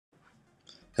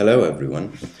Hello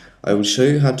everyone, I will show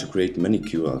you how to create many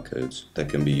QR codes that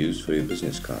can be used for your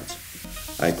business cards.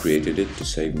 I created it to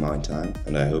save my time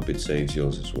and I hope it saves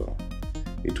yours as well.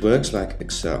 It works like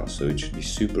Excel, so it should be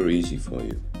super easy for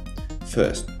you.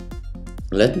 First,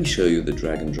 let me show you the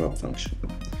drag and drop function.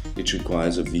 It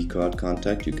requires a vCard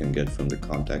contact you can get from the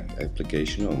Contact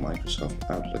application or Microsoft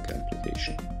Outlook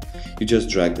application. You just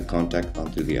drag the contact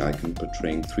onto the icon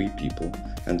portraying 3 people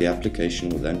and the application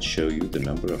will then show you the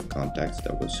number of contacts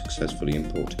that were successfully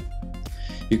imported.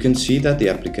 You can see that the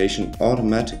application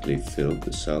automatically filled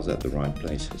the cells at the right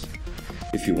places.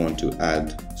 If you want to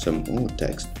add some more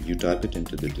text, you type it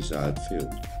into the desired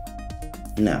field.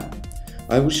 Now,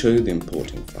 I will show you the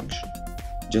importing function.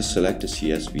 Just select a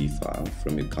CSV file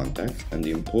from your contacts and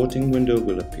the importing window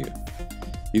will appear.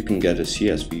 You can get a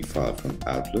CSV file from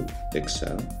Outlook,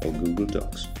 Excel or Google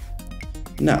Docs.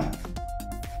 Now,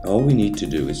 all we need to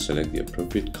do is select the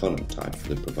appropriate column type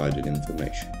for the provided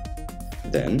information.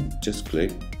 Then, just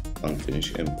click on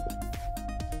Finish Import.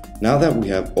 Now that we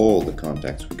have all the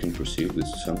contacts, we can proceed with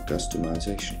some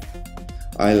customization.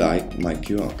 I like my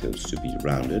QR codes to be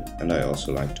rounded and I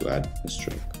also like to add a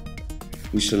stroke.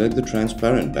 We select the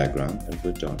transparent background and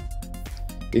we're done.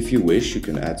 If you wish, you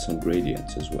can add some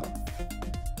gradients as well.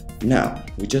 Now,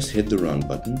 we just hit the Run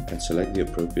button and select the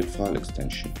appropriate file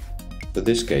extension. For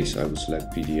this case, I will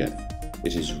select PDF.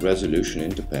 It is resolution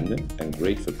independent and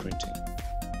great for printing.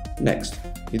 Next,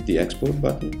 hit the Export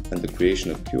button and the creation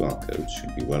of QR codes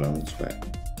should be well on its way.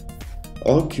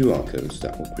 All QR codes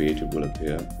that were created will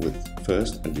appear with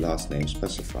first and last name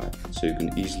specified, so you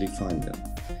can easily find them.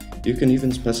 You can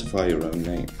even specify your own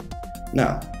name.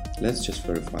 Now, let's just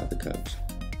verify the codes.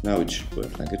 Now it should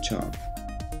work like a charm.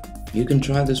 You can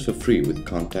try this for free with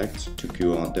Contacts to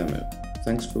QR demo.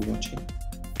 Thanks for watching.